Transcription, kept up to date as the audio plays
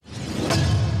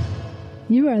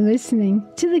You are listening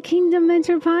to the Kingdom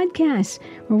Mentor Podcast,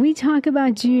 where we talk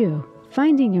about you,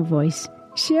 finding your voice,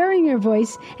 sharing your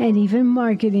voice, and even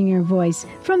marketing your voice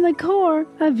from the core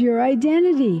of your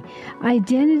identity.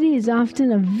 Identity is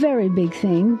often a very big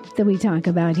thing that we talk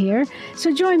about here.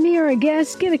 So join me or a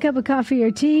guest, get a cup of coffee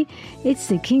or tea. It's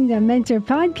the Kingdom Mentor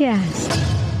Podcast.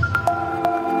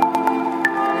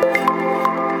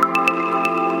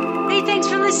 Hey, thanks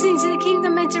for listening to the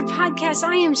Kingdom Mentor Podcast.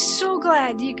 I am so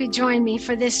glad you could join me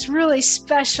for this really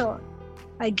special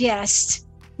guest.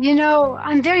 You know,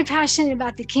 I'm very passionate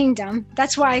about the kingdom.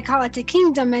 That's why I call it the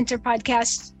Kingdom Mentor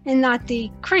Podcast and not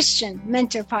the Christian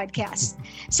Mentor Podcast.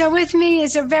 So with me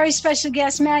is a very special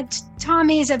guest. Matt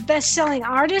Tommey is a best-selling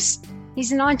artist.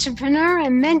 He's an entrepreneur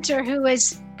and mentor who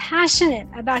is passionate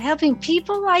about helping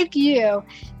people like you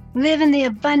live in the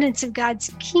abundance of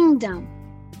God's kingdom.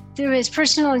 Through his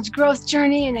personal growth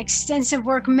journey and extensive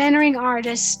work mentoring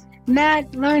artists,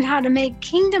 Matt learned how to make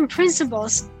kingdom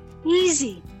principles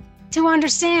easy to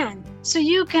understand so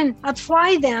you can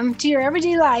apply them to your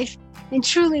everyday life and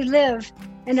truly live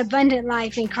an abundant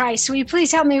life in Christ. So will you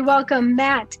please help me welcome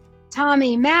Matt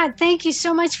Tommey. Matt, thank you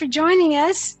so much for joining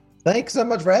us. Thanks so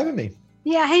much for having me.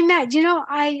 Yeah. Hey, Matt, you know,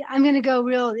 I'm going to go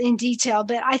real in detail,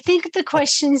 but I think the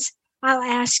questions I'll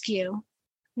ask you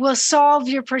will solve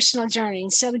your personal journey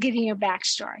instead of giving your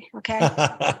backstory. Okay.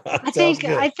 I think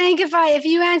if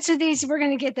you answer these, we're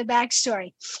going to get the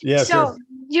backstory. Yeah. So sure.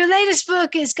 Your latest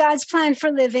book is God's Plan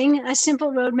for Living, a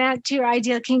simple roadmap to your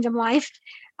ideal kingdom life.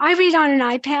 I read on an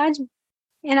iPad,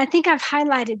 and I think I've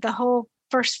highlighted the whole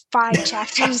first 5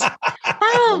 chapters.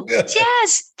 Oh,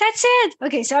 yes, that's it.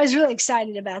 Okay. So I was really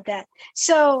excited about that.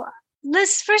 So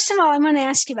first of all, I'm going to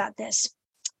ask you about this.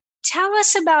 Tell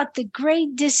us about the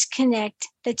great disconnect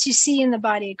that you see in the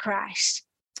body of Christ,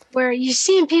 where you're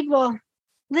seeing people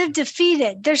live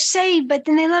defeated. They're saved, but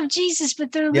then they love Jesus,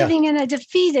 but they're living in a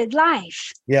defeated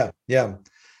life. Yeah.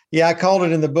 I called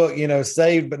it in the book,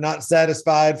 saved but not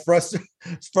satisfied,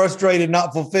 frustrated,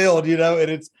 not fulfilled,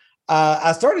 and it's,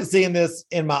 I started seeing this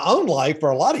in my own life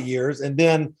for a lot of years. And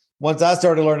then once I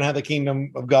started learning how the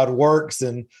kingdom of God works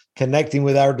and connecting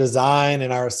with our design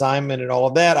and our assignment and all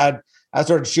of that, I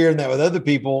started sharing that with other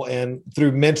people and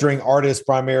through mentoring artists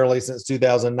primarily since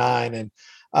 2009. And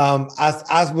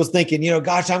I was thinking,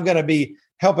 gosh, I'm going to be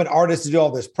helping artists to do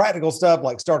all this practical stuff,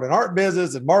 like start an art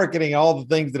business and marketing, and all the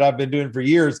things that I've been doing for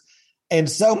years. And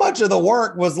so much of the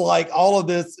work was like all of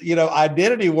this,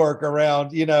 identity work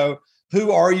around,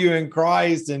 who are you in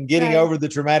Christ and getting over the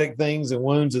traumatic things and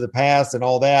wounds of the past and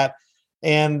all that.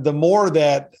 And the more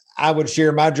that I would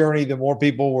share my journey, the more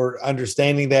people were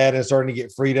understanding that and starting to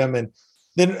get freedom. And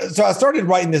then, so I started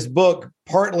writing this book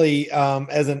partly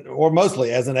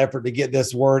mostly as an effort to get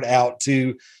this word out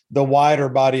to the wider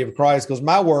body of Christ. Because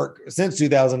my work since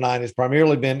 2009 has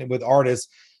primarily been with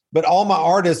artists, but all my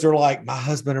artists are like my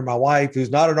husband or my wife, who's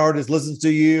not an artist, listens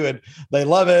to you and they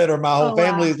love it, or my whole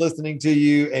family is listening to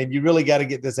you. And you really got to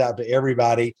get this out to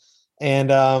everybody.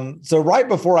 And so right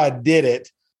before I did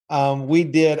it, we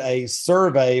did a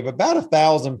survey of about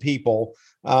 1,000 people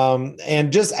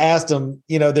and just asked them,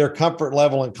 their comfort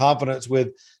level and confidence with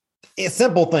a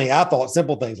simple thing. I thought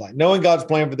simple things like knowing God's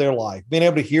plan for their life, being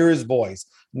able to hear his voice,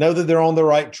 know that they're on the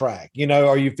right track.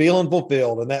 Are you feeling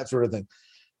fulfilled and that sort of thing.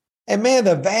 And man,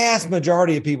 the vast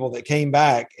majority of people that came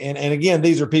back, and again,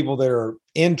 these are people that are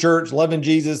in church, loving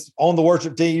Jesus, on the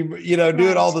worship team,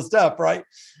 doing all the stuff, right?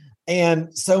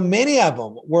 And so many of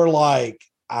them were like,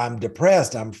 I'm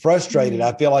depressed. I'm frustrated.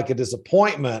 I feel like a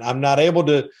disappointment. I'm not able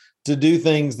to do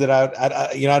things that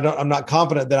I'm not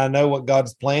confident that I know what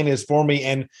God's plan is for me.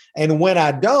 And when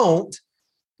I don't,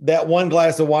 that one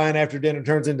glass of wine after dinner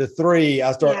turns into 3.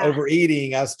 I start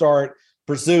overeating. I start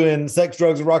pursuing sex,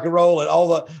 drugs, and rock and roll, and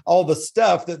all the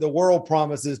stuff that the world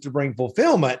promises to bring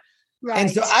fulfillment. Right. And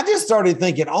so I just started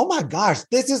thinking, oh my gosh,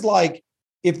 this is like,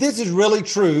 if this is really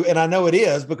true, and I know it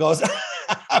is because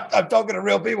I'm talking to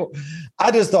real people, I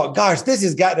just thought, gosh, this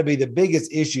has got to be the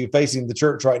biggest issue facing the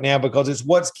church right now, because it's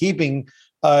what's keeping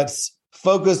us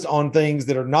focused on things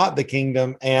that are not the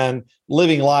kingdom and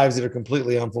living lives that are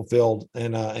completely unfulfilled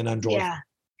and unjoyful. Yeah.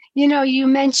 You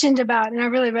mentioned about, and I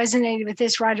really resonated with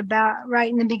this right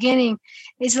in the beginning,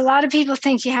 is a lot of people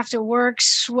think you have to work,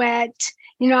 sweat.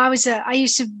 I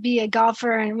used to be a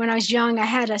golfer, and when I was young, I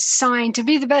had a sign, to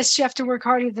be the best, you have to work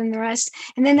harder than the rest.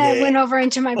 And then that went over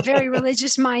into my very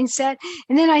religious mindset.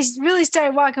 And then I really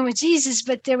started walking with Jesus,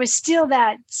 but there was still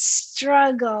that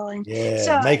struggle. And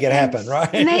make it happen,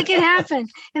 right? Make it happen.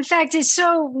 In fact, it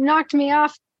so knocked me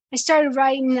off. I started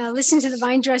writing, Listen to the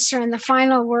Vine Dresser, and the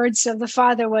final words of the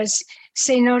Father was,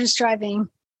 say no to striving,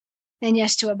 and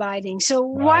yes to abiding. So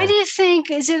why Right. do you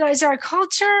think, is our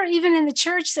culture, even in the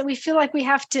church, that we feel like we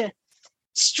have to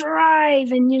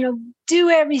strive and, do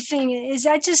everything? Is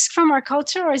that just from our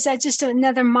culture, or is that just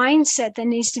another mindset that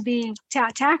needs to be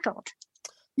tackled?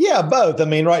 Yeah, both. I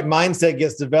mean, right. Mindset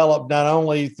gets developed not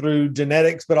only through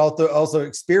genetics, but also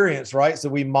experience, right? So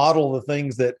we model the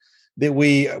things that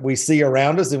we see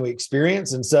around us and we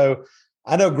experience. And so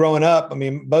I know growing up, I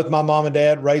mean, both my mom and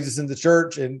dad raised us in the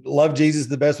church and loved Jesus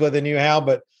the best way they knew how.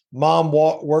 But mom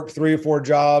worked 3 or 4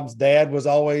 jobs. Dad was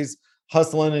always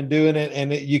hustling and doing it.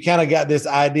 And you kind of got this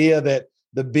idea that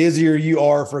the busier you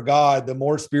are for God, the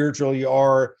more spiritual you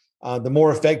are, the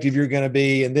more effective you're going to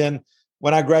be. And then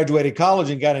when I graduated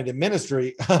college and got into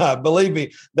ministry, believe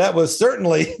me, that was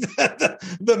certainly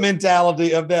the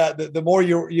mentality of that. The more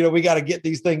we got to get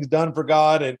these things done for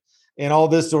God and all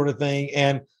this sort of thing.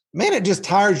 And man, it just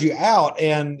tires you out,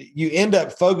 and you end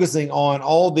up focusing on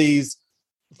all these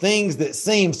things that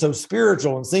seem so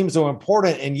spiritual and seem so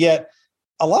important. And yet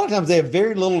a lot of times they have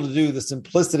very little to do with the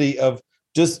simplicity of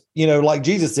just, like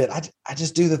Jesus said, I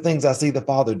just do the things I see the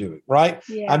Father doing, right?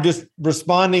 Yeah. I'm just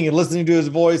responding and listening to his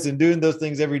voice and doing those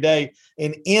things every day.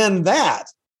 And in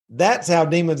that's how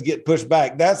demons get pushed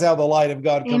back. That's how the light of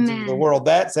God comes into the world.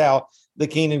 That's how the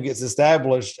kingdom gets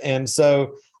established. And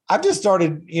so I've just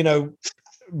started,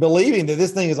 believing that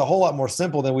this thing is a whole lot more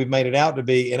simple than we've made it out to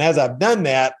be. And as I've done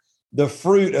that, the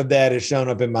fruit of that has shown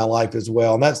up in my life as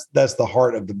well. And that's the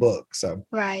heart of the book. So,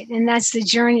 right. And that's the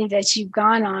journey that you've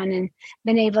gone on and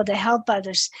been able to help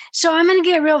others. So I'm going to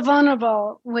get real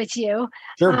vulnerable with you.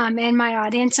 Sure. And my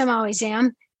audience. I always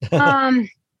am. I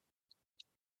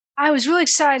was really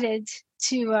excited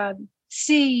to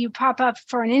see you pop up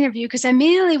for an interview, because I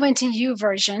immediately went to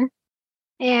YouVersion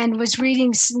and was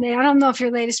reading. I don't know if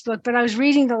your latest book, but I was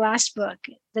reading the last book,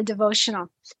 the devotional.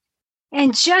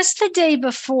 And just the day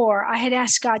before, I had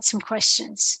asked God some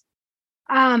questions.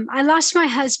 I lost my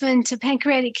husband to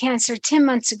pancreatic cancer 10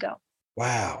 months ago.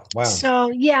 Wow. So,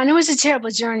 yeah, and it was a terrible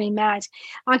journey, Matt.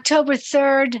 October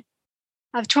 3rd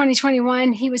of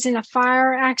 2021, he was in a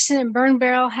fire accident, burn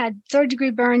barrel, had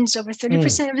 3rd-degree burns over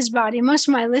 30% of his body. Most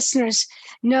of my listeners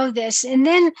know this. And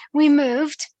then we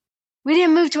moved. We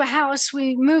didn't move to a house.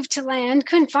 We moved to land,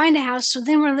 couldn't find a house. So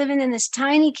then we're living in this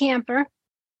tiny camper.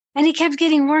 And he kept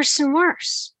getting worse and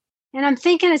worse. And I'm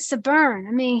thinking it's the burn.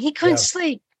 I mean, he couldn't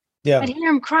sleep. Yeah. I'd hear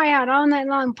him cry out all night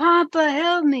long, "Papa,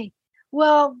 help me."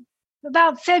 Well,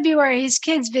 about February, his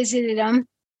kids visited him,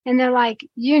 and they're like,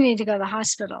 "You need to go to the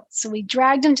hospital." So we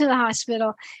dragged him to the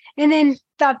hospital. And then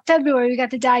about February, we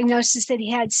got the diagnosis that he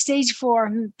had stage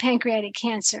 4 pancreatic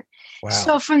cancer. Wow.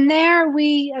 So from there,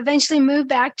 we eventually moved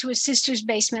back to his sister's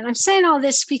basement. I'm saying all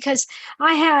this because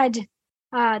I had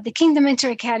the Kingdom Mentor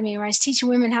Academy, where I was teaching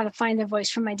women how to find their voice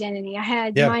from identity. I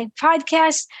had my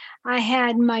podcast. I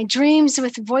had my dreams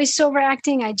with voiceover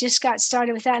acting. I just got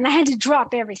started with that, and I had to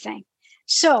drop everything.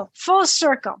 So full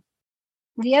circle.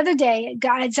 The other day,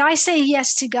 as I say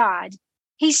yes to God,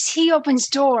 he opens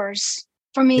doors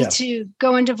for me to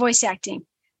go into voice acting,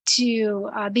 to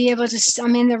be able to,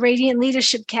 I'm in the Radiant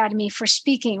Leadership Academy for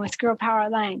speaking with Girl Power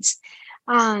Alliance.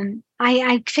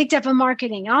 I picked up a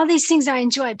marketing, all these things I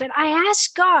enjoy, but I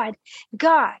asked God,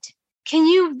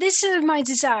 this is my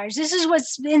desires. This is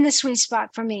what's in the sweet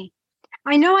spot for me.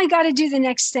 I know I got to do the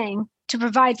next thing to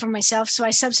provide for myself. So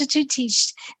I substitute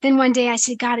teach. Then one day I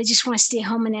said, God, I just want to stay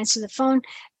home and answer the phone.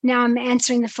 Now I'm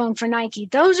answering the phone for Nike.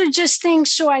 Those are just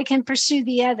things so I can pursue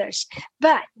the others.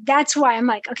 But that's why I'm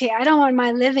like, okay, I don't want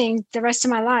my living the rest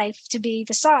of my life to be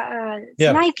the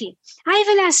Nike. I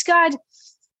even asked God,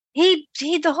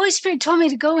 the Holy Spirit told me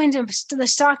to go into the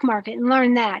stock market and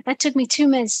learn that. That took me 2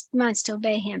 months to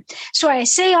obey him. So I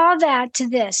say all that to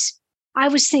this. I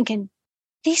was thinking,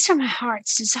 these are my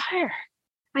heart's desire.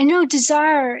 I know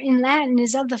desire in Latin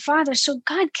is of the Father. So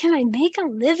God, can I make a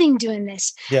living doing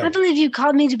this? Yeah. I believe you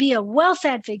called me to be a wealth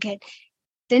advocate.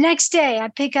 The next day I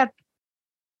pick up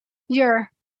your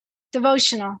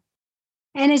devotional.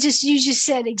 And you just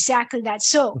said exactly that.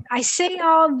 So I say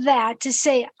all that to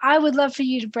say, I would love for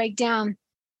you to break down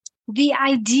the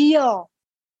ideal,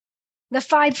 the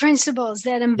 5 principles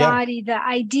that embody the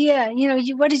idea.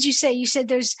 What did you say? You said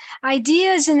there's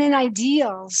ideas and then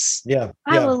ideals. Yeah.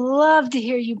 I would love to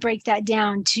hear you break that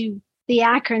down to the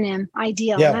acronym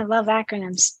IDEAL. Yeah. And I love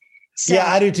acronyms. So.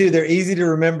 Yeah, I do too. They're easy to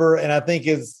remember. And I think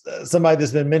as somebody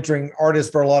that's been mentoring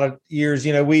artists for a lot of years,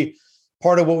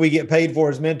 part of what we get paid for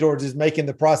as mentors is making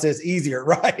the process easier,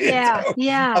 right? Yeah, so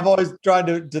I've always tried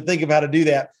to think of how to do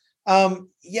that.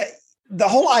 The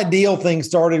whole ideal thing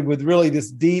started with really this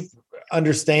deep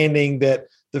understanding that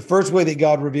the first way that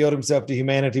God revealed himself to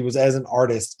humanity was as an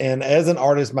artist. And as an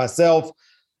artist myself,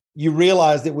 you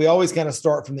realize that we always kind of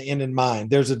start from the end in mind.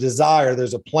 There's a desire,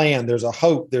 there's a plan, there's a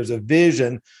hope, there's a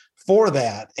vision for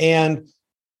that. And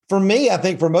for me, I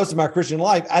think for most of my Christian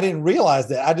life, I didn't realize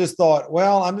that. I just thought,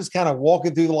 well, I'm just kind of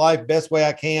walking through life best way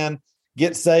I can,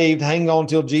 get saved, hang on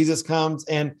till Jesus comes.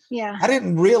 And I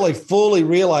didn't really fully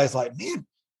realize, like, man,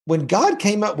 when God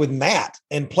came up with Matt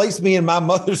and placed me in my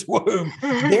mother's womb,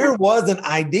 there was an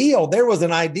ideal, there was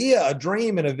an idea, a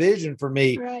dream, and a vision for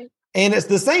me. Right. And it's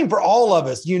the same for all of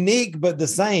us, unique, but the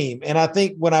same. And I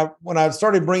think when I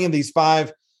started bringing these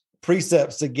 5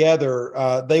 precepts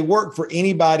together, they work for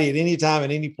anybody at any time,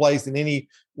 in any place, in any,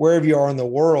 wherever you are in the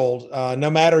world, no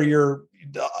matter your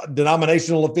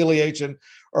denominational affiliation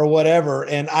or whatever.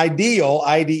 And ideal,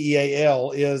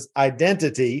 IDEAL, is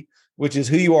identity, which is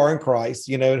who you are in Christ,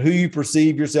 and who you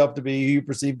perceive yourself to be, who you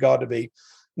perceive God to be.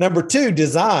 Number 2,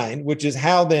 design, which is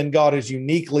how then God has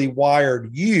uniquely wired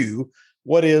you.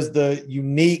 What is the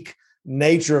unique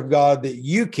nature of God that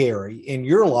you carry in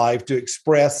your life to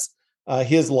express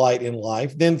his light in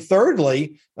life? Then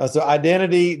thirdly, so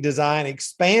identity, design,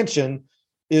 expansion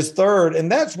is third.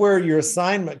 And that's where your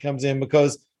assignment comes in,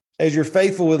 because as you're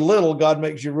faithful with little, God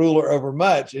makes you ruler over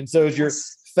much. And so as you're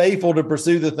faithful to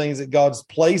pursue the things that God's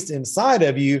placed inside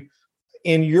of you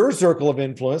in your circle of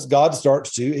influence, God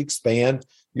starts to expand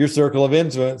your circle of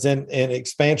influence, and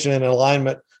expansion and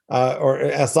alignment or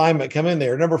assignment come in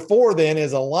there. Number 4 then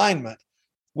is alignment,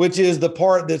 which is the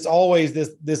part that's always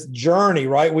this journey,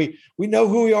 right? We know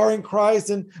who we are in Christ,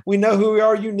 and we know who we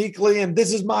are uniquely, and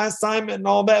this is my assignment and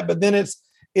all that. But then it's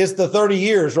the 30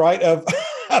 years, right, of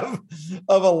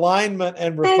alignment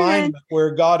and refinement,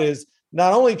 where God is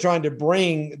not only trying to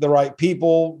bring the right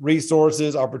people,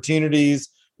 resources, opportunities,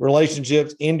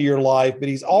 relationships into your life, but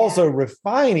he's also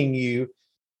refining you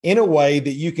in a way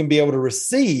that you can be able to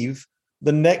receive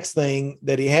the next thing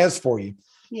that he has for you.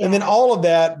 Yeah. And then all of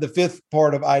that, the 5th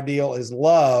part of ideal is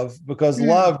love, because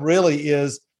love really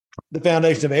is the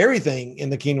foundation of everything in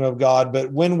the kingdom of God.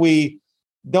 But when we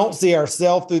don't see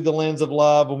ourselves through the lens of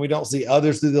love, when we don't see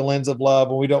others through the lens of love,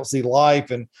 when we don't see life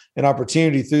and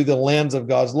opportunity through the lens of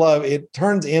God's love, it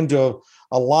turns into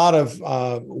a lot of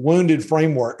wounded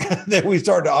framework that we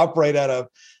start to operate out of.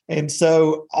 And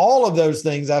so all of those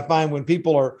things, I find when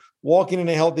people are walking in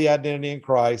a healthy identity in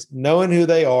Christ, knowing who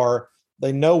they are,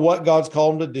 they know what God's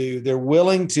called them to do, they're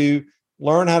willing to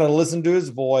learn how to listen to his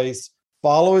voice,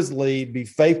 follow his lead, be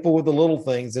faithful with the little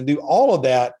things, and do all of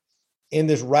that in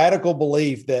this radical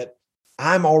belief that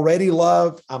I'm already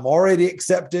loved, I'm already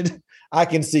accepted, I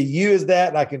can see you as that,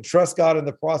 and I can trust God in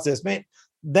the process. Man,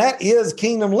 that is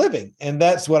kingdom living. And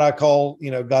that's what I call,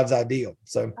 God's ideal.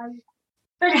 So,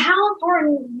 but how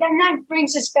important, then that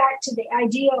brings us back to the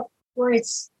ideal, where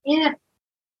it's in a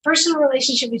personal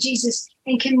relationship with Jesus,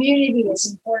 and community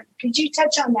is important. Could you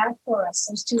touch on that for us,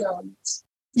 those 2 elements?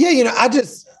 Yeah,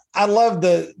 I love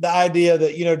the idea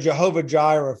that, Jehovah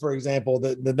Jireh, for example,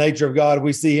 the nature of God,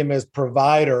 we see him as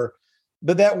provider,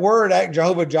 but that word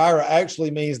Jehovah Jireh actually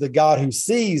means the God who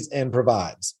sees and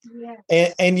provides.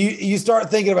 Yeah. And you start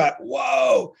thinking about,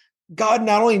 whoa, God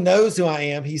not only knows who I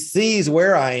am, he sees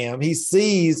where I am, he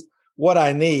sees what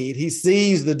I need, he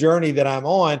sees the journey that I'm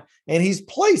on, and he's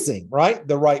placing, right,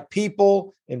 the right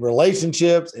people and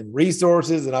relationships and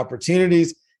resources and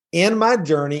opportunities in my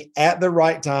journey at the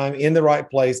right time, in the right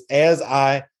place, as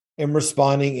I am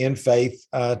responding in faith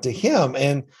to him.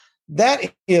 And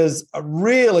that is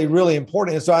really, really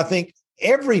important. And so I think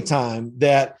every time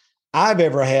that I've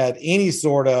ever had any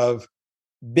sort of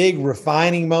big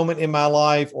refining moment in my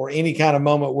life, or any kind of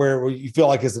moment where you feel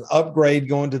like it's an upgrade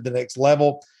going to the next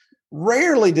level,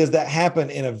 rarely does that happen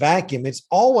in a vacuum. It's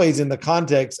always in the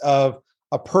context of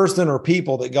a person or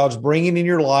people that God's bringing in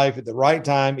your life at the right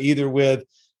time, either with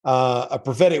a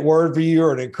prophetic word for you,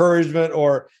 or an encouragement,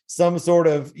 or some sort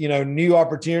of, new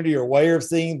opportunity or way of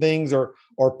seeing things, or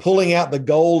pulling out the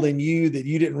gold in you that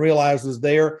you didn't realize was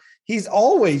there. He's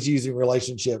always using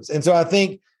relationships. And so I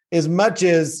think as much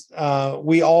as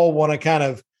we all want to kind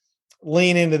of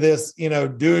lean into this,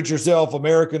 do-it-yourself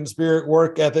American spirit,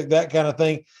 work ethic, that kind of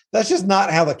thing, that's just not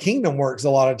how the kingdom works a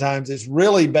lot of times. It's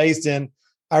really based in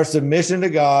our submission to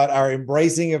God, our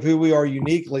embracing of who we are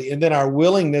uniquely, and then our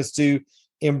willingness to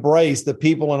embrace the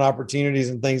people and opportunities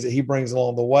and things that he brings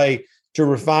along the way to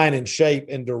refine and shape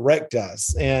and direct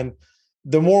us. And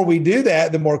the more we do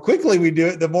that, the more quickly we do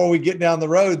it, the more we get down the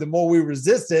road, the more we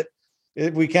resist it,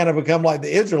 we kind of become like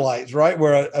the Israelites, right?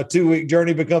 Where a 2-week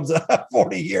journey becomes a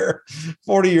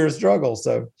 40-year struggle.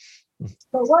 So,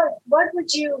 but what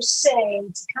would you say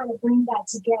to kind of bring that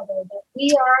together, that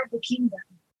we are the kingdom?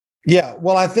 Yeah,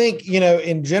 well, I think,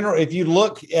 in general, if you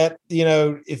look at,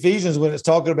 Ephesians, when it's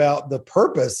talking about the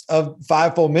purpose of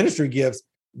fivefold ministry gifts,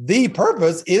 the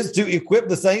purpose is to equip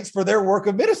the saints for their work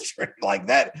of ministry. Like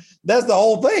that's the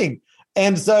whole thing.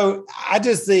 And so I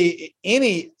just see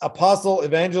any apostle,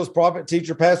 evangelist, prophet,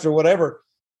 teacher, pastor, whatever,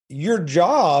 your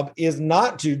job is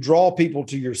not to draw people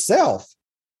to yourself,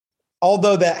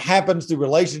 although that happens through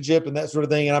relationship and that sort of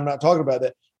thing. And I'm not talking about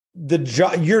that.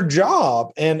 Your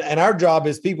job and our job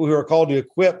as people who are called to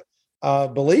equip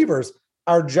believers,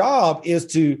 our job is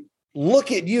to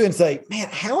look at you and say, man,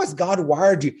 how has God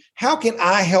wired you? How can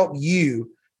I help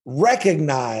you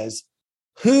recognize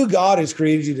who God has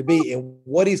created you to be and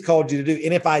what he's called you to do?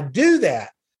 And if I do that,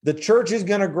 the church is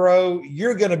going to grow.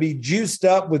 You're going to be juiced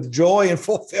up with joy and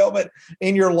fulfillment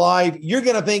in your life. You're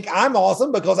going to think I'm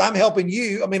awesome because I'm helping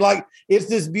you. I mean, like, it's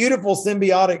this beautiful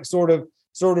symbiotic sort of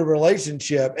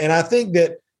relationship. And I think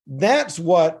that's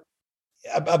what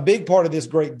a big part of this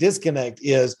great disconnect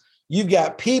is. You've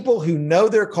got people who know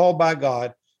they're called by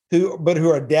God, who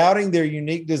are doubting their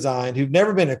unique design, who've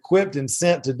never been equipped and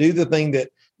sent to do the thing that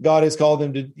God has called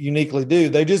them to uniquely do.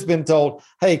 They've just been told,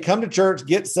 hey, come to church,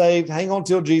 get saved, hang on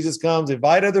till Jesus comes,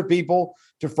 invite other people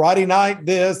to Friday night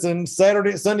this and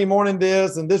Sunday morning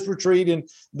this and this retreat and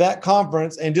that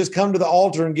conference, and just come to the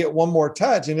altar and get one more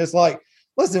touch. And it's like,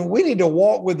 listen, we need to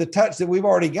walk with the touch that we've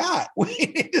already got. We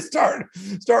need to start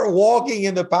walking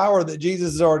in the power that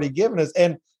Jesus has already given us.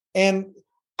 And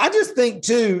I just think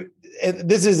too,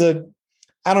 this is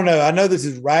I don't know, I know this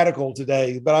is radical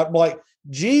today, but I'm like,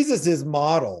 Jesus's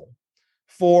model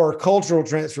for cultural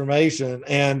transformation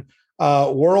and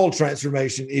world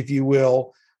transformation, if you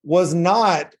will, was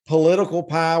not political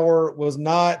power, was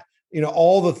not,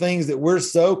 all the things that we're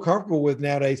so comfortable with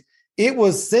nowadays. It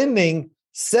was sending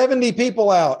 70 people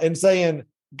out and saying,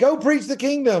 go preach the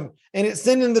kingdom. And it's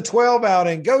sending the 12 out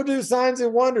and go do signs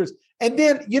and wonders. And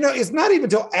then, it's not even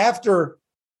until after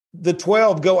the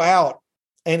 12 go out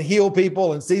and heal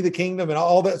people and see the kingdom and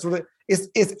all that sort of thing.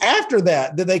 It's after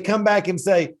that they come back and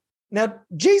say, now,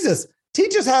 Jesus,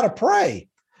 teach us how to pray.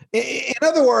 In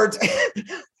other words,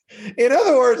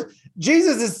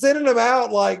 Jesus is sending them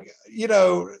out like,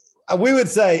 we would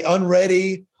say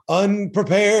unready,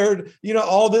 unprepared,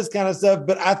 all this kind of stuff.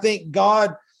 But I think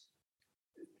God,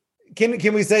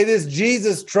 can we say this?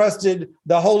 Jesus trusted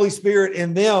the Holy Spirit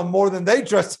in them more than they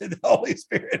trusted the Holy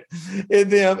Spirit in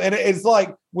them. And it's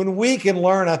like when we can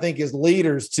learn, I think, as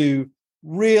leaders to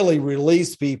really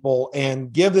release people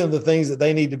and give them the things that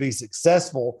they need to be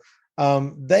successful,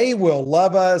 they will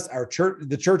love us. Our church,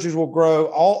 the churches will grow,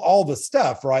 all the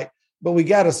stuff, right? But we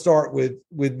got to start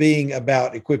with being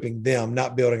about equipping them,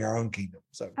 not building our own kingdom.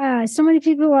 So many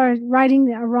people are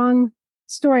writing a wrong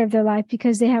story of their life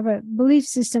because they have a belief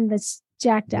system that's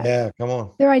jacked up. Yeah, come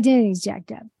on. Their identity is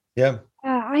jacked up. Yeah.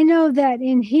 I know that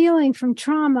in healing from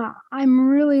trauma, I'm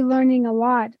really learning a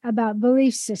lot about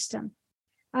belief system.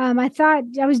 I thought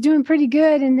I was doing pretty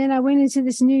good, and then I went into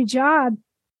this new job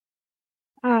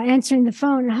answering the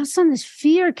phone, and all of a sudden this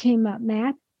fear came up,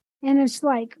 Matt. And it's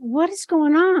like, what is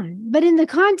going on? But in the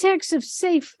context of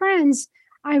safe friends,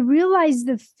 I realized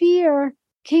the fear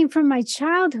came from my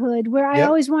childhood where I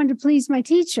always wanted to please my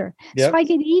teacher. So I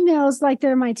get emails like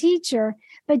they're my teacher.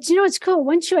 But it's cool.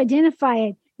 Once you identify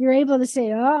it, you're able to say,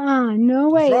 no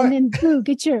way. Right. And then boo,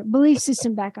 get your belief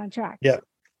system back on track. Yeah.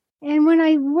 And when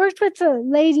I worked with the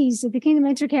ladies at the Kingdom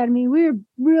Mentor Academy, we were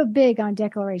real big on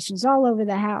declarations all over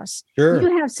the house. Sure.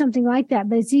 You have something like that,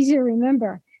 but it's easy to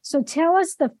remember. So tell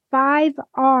us the 5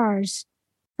 R's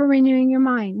for renewing your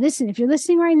mind. Listen, if you're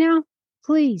listening right now,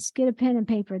 please get a pen and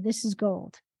paper. This is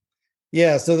gold.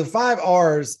 Yeah. So the 5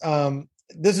 R's,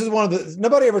 this is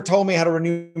nobody ever told me how to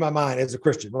renew my mind as a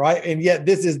Christian, right? And yet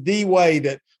this is the way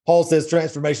that Paul says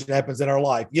transformation happens in our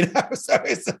life,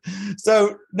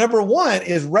 So number 1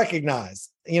 is recognize,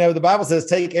 the Bible says,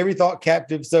 take every thought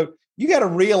captive. So you got to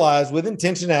realize with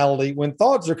intentionality, when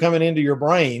thoughts are coming into your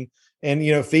brain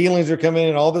and, feelings are coming in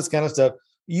and all this kind of stuff,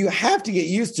 you have to get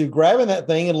used to grabbing that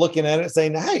thing and looking at it and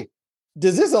saying, hey,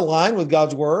 does this align with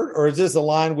God's word, or is this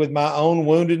aligned with my own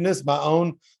woundedness, my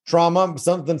own trauma,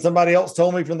 something somebody else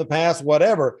told me from the past,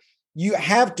 whatever? You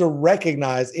have to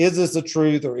recognize, is this a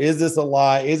truth or is this a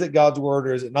lie? Is it God's word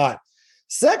or is it not?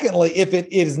 Secondly, if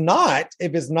it's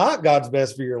not God's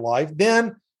best for your life,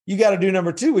 then you got to do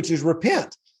number 2, which is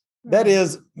repent. That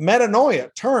is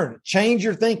metanoia, change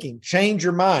your thinking, change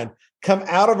your mind, come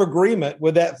out of agreement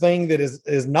with that thing that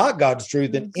is not God's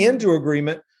truth and into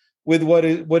agreement with what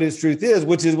his truth is,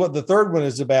 which is what the third one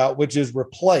is about, which is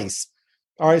replace.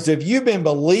 All right. So if you've been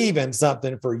believing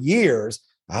something for years,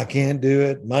 I can't do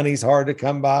it. Money's hard to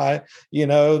come by.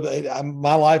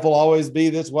 My life will always be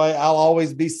this way. I'll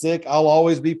always be sick. I'll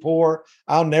always be poor.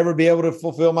 I'll never be able to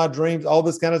fulfill my dreams, all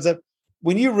this kind of stuff.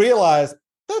 When you realize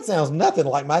that sounds nothing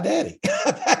like my daddy.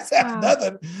 That sounds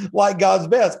nothing like God's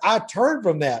best. I turn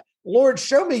from that. Lord,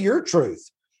 show me your truth.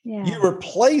 Yeah. You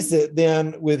replace it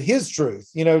then with his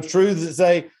truth, truths that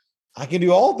say, I can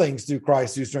do all things through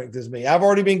Christ who strengthens me. I've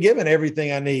already been given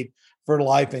everything I need for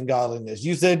life and godliness.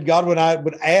 You said, God, when I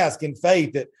would ask in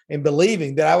faith that in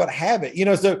believing that I would have it,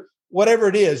 so whatever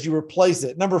it is, you replace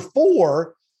it. Number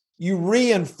 4, you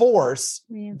reinforce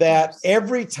that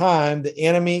every time the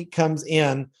enemy comes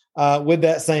in with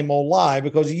that same old lie,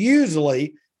 because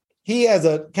usually he has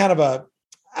a kind of a,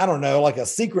 I don't know, like a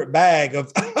secret bag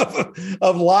of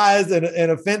lies and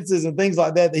offenses and things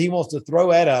like that he wants to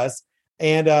throw at us,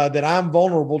 and that I'm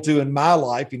vulnerable to in my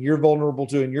life and you're vulnerable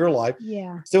to in your life.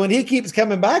 Yeah. So when he keeps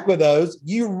coming back with those,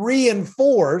 you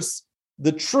reinforce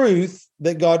the truth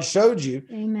that God showed you.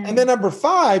 Amen. And then number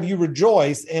 5, you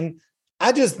rejoice. And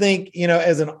I just think,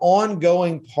 as an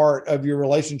ongoing part of your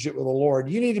relationship with the Lord,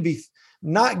 you need to be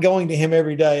not going to him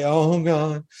every day. Oh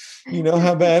God,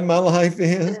 how bad my life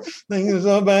is. Things are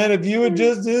so bad. If you would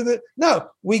just do that. No,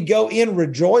 we go in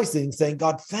rejoicing, saying,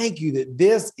 God, thank you that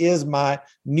this is my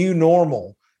new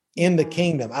normal in the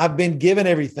kingdom. I've been given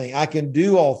everything. I can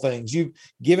do all things. You've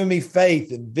given me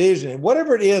faith and vision and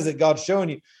whatever it is that God's showing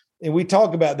you. And we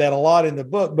talk about that a lot in the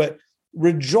book, but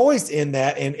rejoice in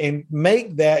that and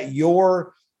make that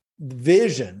your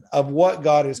vision of what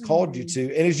God has called you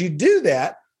to. And as you do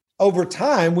that, over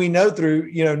time, we know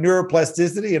through,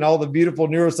 neuroplasticity and all the beautiful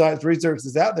neuroscience research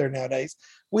that's out there nowadays,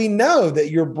 we know that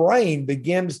your brain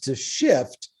begins to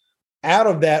shift out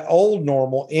of that old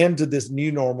normal into this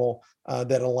new normal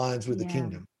that aligns with the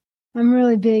kingdom. I'm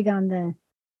really big on the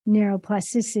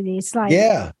neuroplasticity. It's like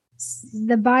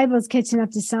the Bible's catching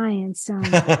up to science.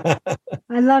 I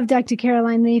love Dr.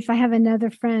 Caroline Leaf. I have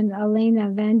another friend, Elena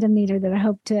Vandemeter, that I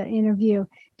hope to interview,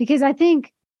 because I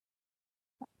think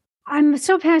I'm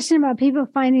so passionate about people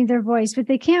finding their voice, but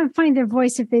they can't find their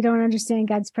voice if they don't understand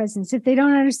God's presence. If they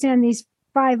don't understand these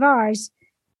 5 R's,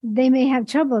 they may have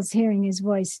troubles hearing his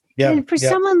voice. And for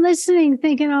someone listening,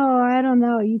 thinking, oh, I don't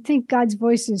know, you think God's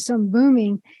voice is so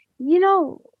booming,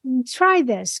 try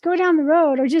this. Go down the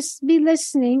road or just be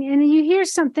listening, and you hear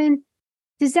something.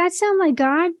 Does that sound like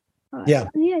God? Yeah,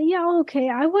 okay.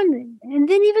 I wouldn't. And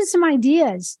then even some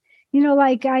ideas.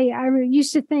 Like I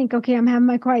used to think, okay, I'm having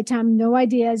my quiet time, no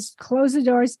ideas, close the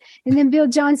doors. And then Bill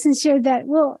Johnson shared that,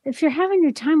 well, if you're having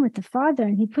your time with the Father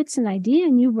and he puts an idea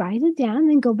and you write it down,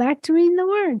 then go back to reading the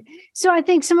Word. So I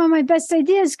think some of my best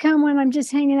ideas come when I'm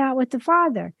just hanging out with the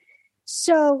Father.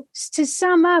 So to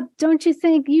sum up, don't you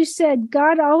think you said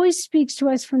God always speaks to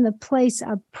us from the place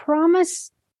of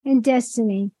promise and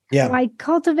destiny by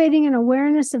cultivating an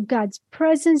awareness of God's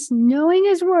presence, knowing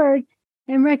his word,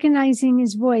 and recognizing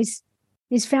his voice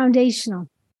is foundational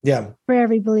for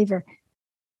every believer.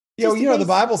 The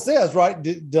Bible says, right?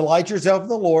 Delight yourself in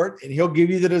the Lord and he'll give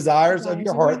you the desires of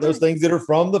your heart, those things that are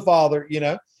from the Father,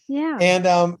 Yeah.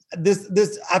 And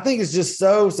this, I think, is just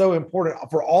so important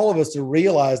for all of us to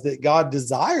realize that God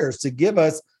desires to give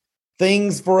us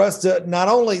things for us to not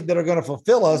only that are going to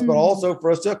fulfill us, but also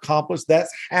for us to accomplish.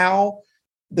 That's how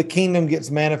the kingdom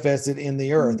gets manifested in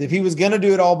the earth. If he was going to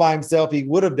do it all by himself, he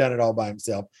would have done it all by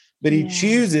himself, but he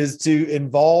chooses to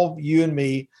involve you and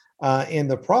me in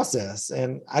the process.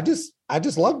 And I just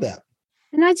love that.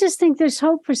 And I just think there's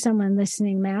hope for someone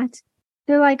listening, Matt.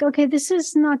 They're like, okay, this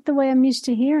is not the way I'm used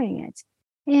to hearing it.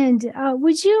 And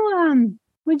would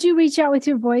you reach out with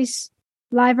your voice,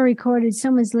 live or recorded,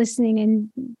 someone's listening, and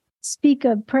speak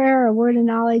a prayer or a word of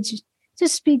knowledge?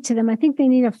 Just speak to them. I think they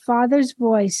need a father's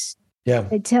voice.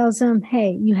 It tells them,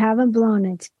 hey, you haven't blown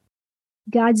it.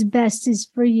 God's best is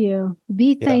for you.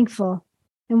 Be thankful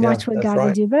and watch what God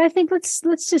will do. But I think let's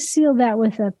just seal that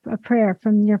with a prayer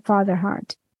from your Father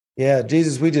heart. Yeah,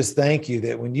 Jesus, we just thank you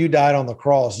that when you died on the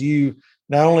cross, you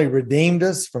not only redeemed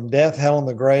us from death, hell, and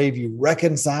the grave, you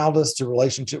reconciled us to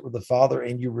relationship with the Father,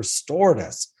 and you restored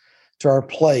us to our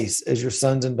place as your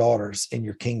sons and daughters in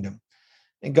your kingdom.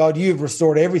 And God, you've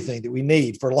restored everything that we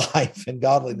need for life and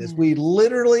godliness. We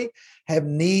literally have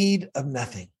need of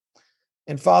nothing.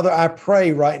 And Father, I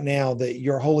pray right now that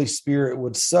your Holy Spirit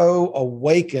would so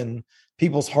awaken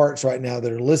people's hearts right now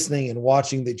that are listening and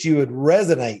watching, that you would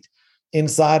resonate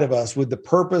inside of us with the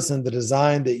purpose and the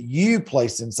design that you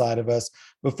placed inside of us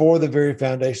before the very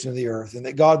foundation of the earth. And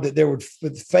that God,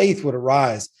 that faith would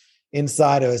arise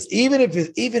inside of us, even if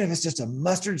it's just a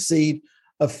mustard seed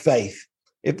of faith.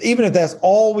 Even if that's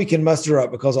all we can muster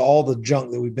up because of all the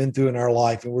junk that we've been through in our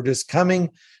life, and we're just coming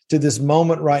to this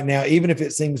moment right now, even if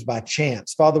it seems by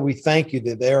chance. Father, we thank you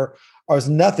that there is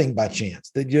nothing by chance,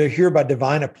 that you're here by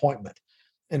divine appointment.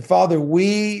 And Father,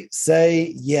 we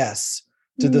say yes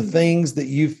to the things that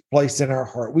you've placed in our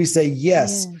heart. We say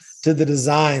yes to the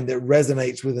design that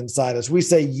resonates with inside us. We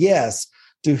say yes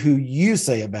to who you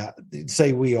say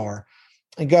we are.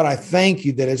 And God, I thank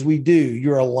you that as we do,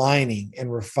 you're aligning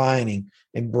and refining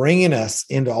and bringing us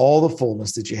into all the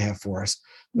fullness that you have for us,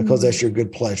 because that's your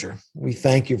good pleasure. We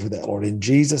thank you for that, Lord, in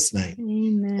Jesus' name.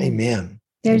 Amen. Amen.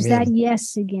 There's Amen. that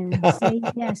yes again. Say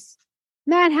yes.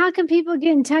 Matt, how can people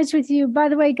get in touch with you? By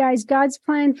the way, guys, God's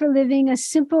Plan for Living, a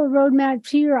simple roadmap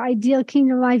to your ideal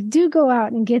kingdom life. Do go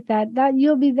out and get that. That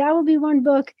will be one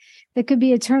book that could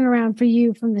be a turnaround for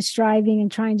you from the striving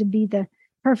and trying to be the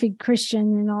perfect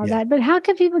Christian and all that. But how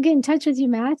can people get in touch with you,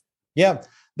 Matt? Yeah.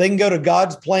 They can go to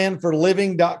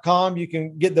godsplanforliving.com. You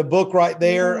can get the book right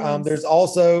there. Yes. There's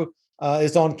also,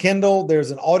 it's on Kindle. There's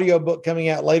an audio book coming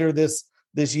out later this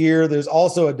year. There's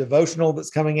also a devotional that's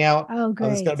coming out. Oh,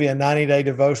 great. It's going to be a 90-day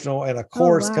devotional and a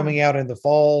course coming out in the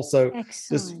fall. So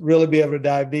just really be able to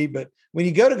dive deep. But when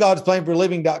you go to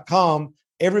godsplanforliving.com,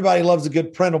 everybody loves a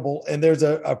good printable. And there's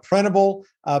a printable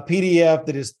PDF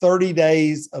that is 30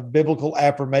 days of biblical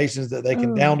affirmations that they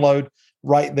can download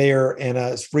right there. And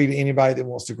it's free to anybody that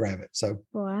wants to grab it. So,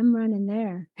 well, I'm running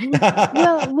there.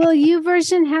 Will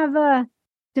YouVersion have a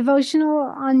devotional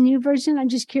on YouVersion? I'm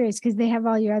just curious because they have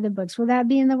all your other books. Will that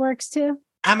be in the works too?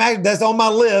 That's on my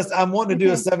list. I'm wanting to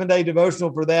do a 7-day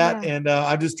devotional for that. And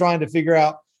I'm just trying to figure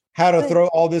out how to throw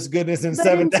all this goodness in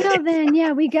 7 days. Until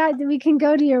then, we can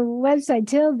go to your website.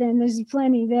 Till then, there's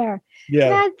plenty there. Yeah.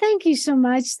 Matt, thank you so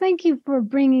much. Thank you for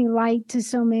bringing light to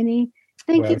so many.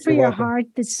 Thank you for your heart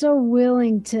that's so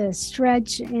willing to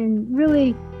stretch and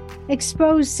really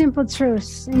expose simple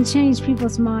truths and change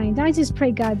people's mind. I just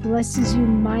pray God blesses you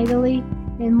mightily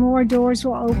and more doors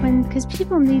will open, because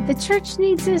the church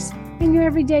needs this and your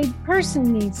everyday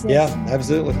person needs this. Yeah,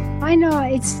 absolutely. I know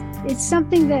it's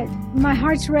something that my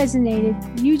heart's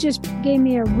resonated. You just gave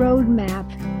me a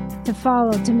roadmap to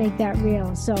follow to make that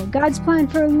real. So God's Plan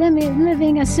for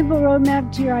Living, a simple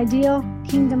roadmap to your ideal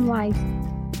kingdom life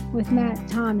with Matt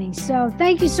Tommey. So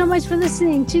thank you so much for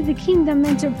listening to the Kingdom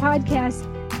Mentor Podcast.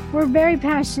 We're very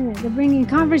passionate of bringing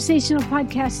conversational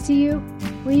podcasts to you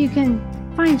where you can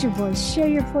find your voice, share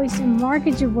your voice, and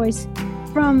market your voice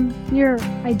from your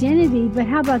identity. But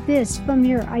how about this? From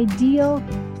your ideal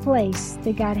place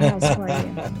that God has for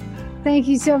you. Thank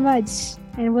you so much.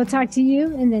 And we'll talk to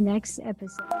you in the next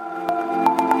episode.